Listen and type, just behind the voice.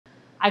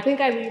I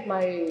think I leave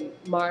my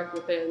mark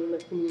within the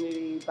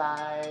community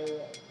by,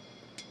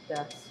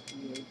 that's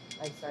weird.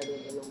 I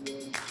started in a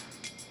weird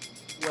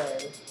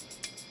way.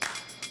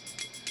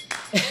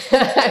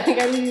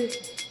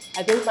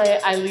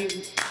 I leave,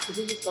 this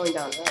is just going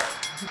downhill.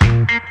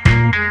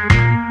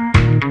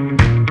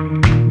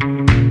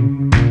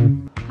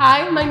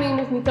 Hi, my name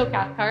is Nico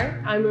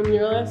Cathcart. I'm a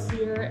muralist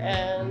here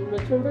in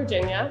Richmond,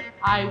 Virginia.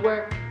 I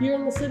work here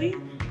in the city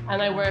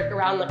and I work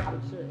around the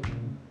country.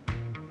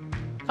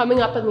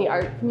 Coming up in the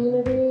art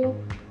community,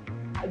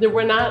 there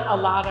were not a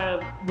lot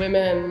of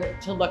women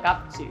to look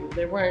up to.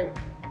 There weren't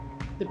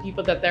the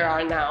people that there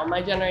are now.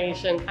 My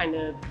generation kind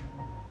of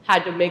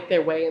had to make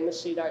their way in the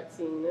street art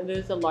scene. It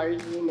is a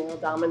largely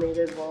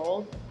male-dominated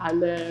world,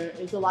 and there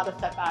is a lot of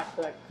setbacks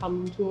that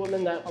come to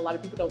women that a lot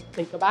of people don't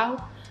think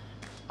about.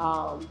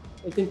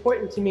 It's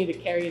important to me to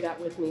carry that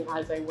with me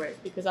as I work,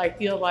 because I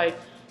feel like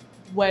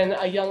when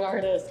a young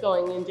artist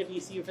going into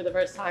VCU for the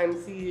first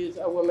time sees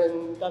a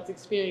woman that's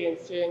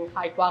experienced doing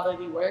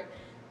high-quality work,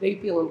 they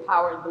feel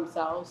empowered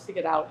themselves to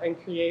get out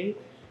and create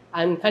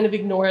and kind of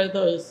ignore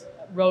those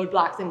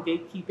roadblocks and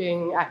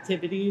gatekeeping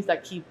activities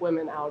that keep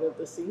women out of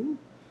the scene.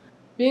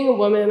 Being a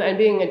woman and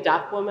being a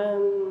deaf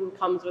woman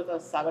comes with a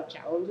set of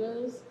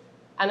challenges.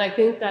 And I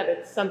think that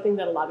it's something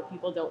that a lot of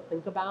people don't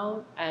think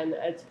about, and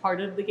it's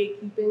part of the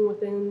gatekeeping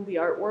within the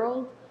art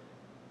world.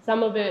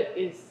 Some of it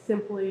is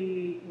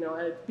simply,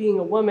 as being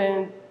a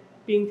woman,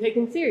 being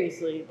taken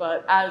seriously,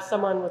 but as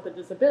someone with a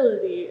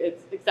disability,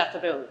 it's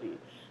accessibility.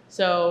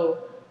 So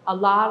a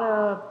lot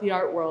of the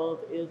art world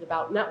is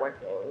about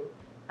networking,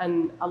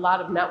 and a lot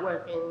of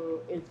networking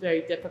is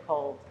very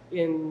difficult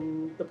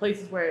in the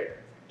places where it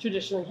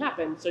traditionally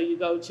happens. So you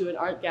go to an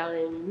art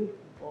gallery and you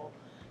meet people.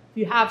 If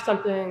you have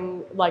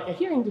something like a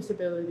hearing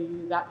disability,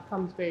 that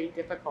becomes very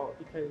difficult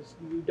because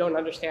you don't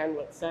understand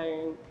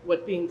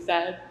what's being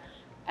said.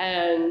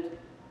 And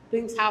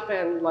things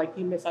happen, like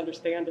you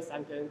misunderstand a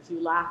sentence, you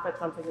laugh at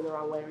something in the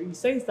wrong way, or you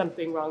say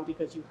something wrong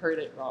because you heard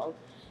it wrong.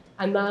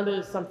 And that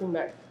is something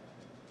that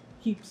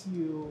keeps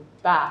you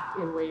back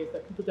in ways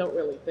that people don't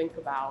really think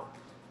about.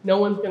 No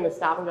one's going to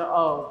stop and go,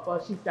 oh,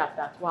 well, she's deaf,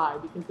 that's why,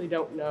 because they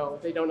don't know,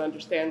 they don't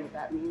understand what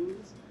that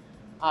means.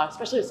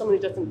 Especially as someone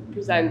who doesn't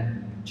present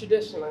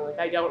traditionally,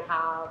 like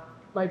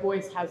my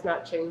voice has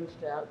not changed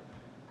yet.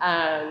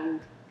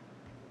 And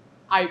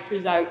I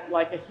present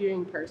like a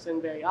hearing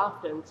person very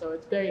often, so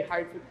it's very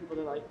hard for people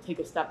to take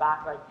a step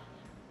back, like,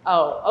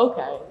 oh,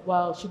 okay,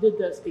 well, she did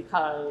this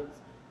because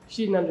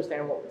she didn't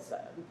understand what was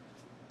said.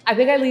 I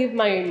think I leave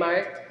my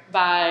mark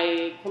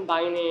by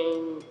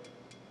combining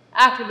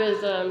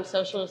activism,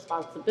 social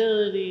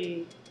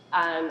responsibility,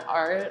 and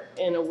art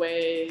in a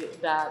way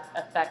that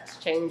affects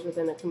change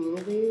within a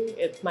community.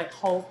 It's my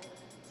hope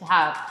to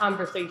have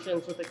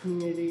conversations with a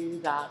community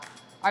that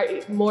are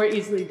more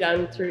easily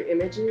done through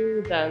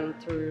imagery than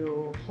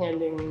through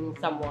handing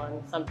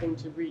someone something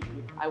to read.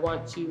 I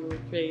want to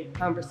create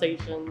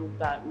conversations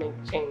that make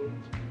change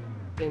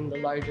in the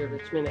larger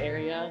Richmond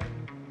area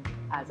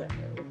as a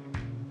whole.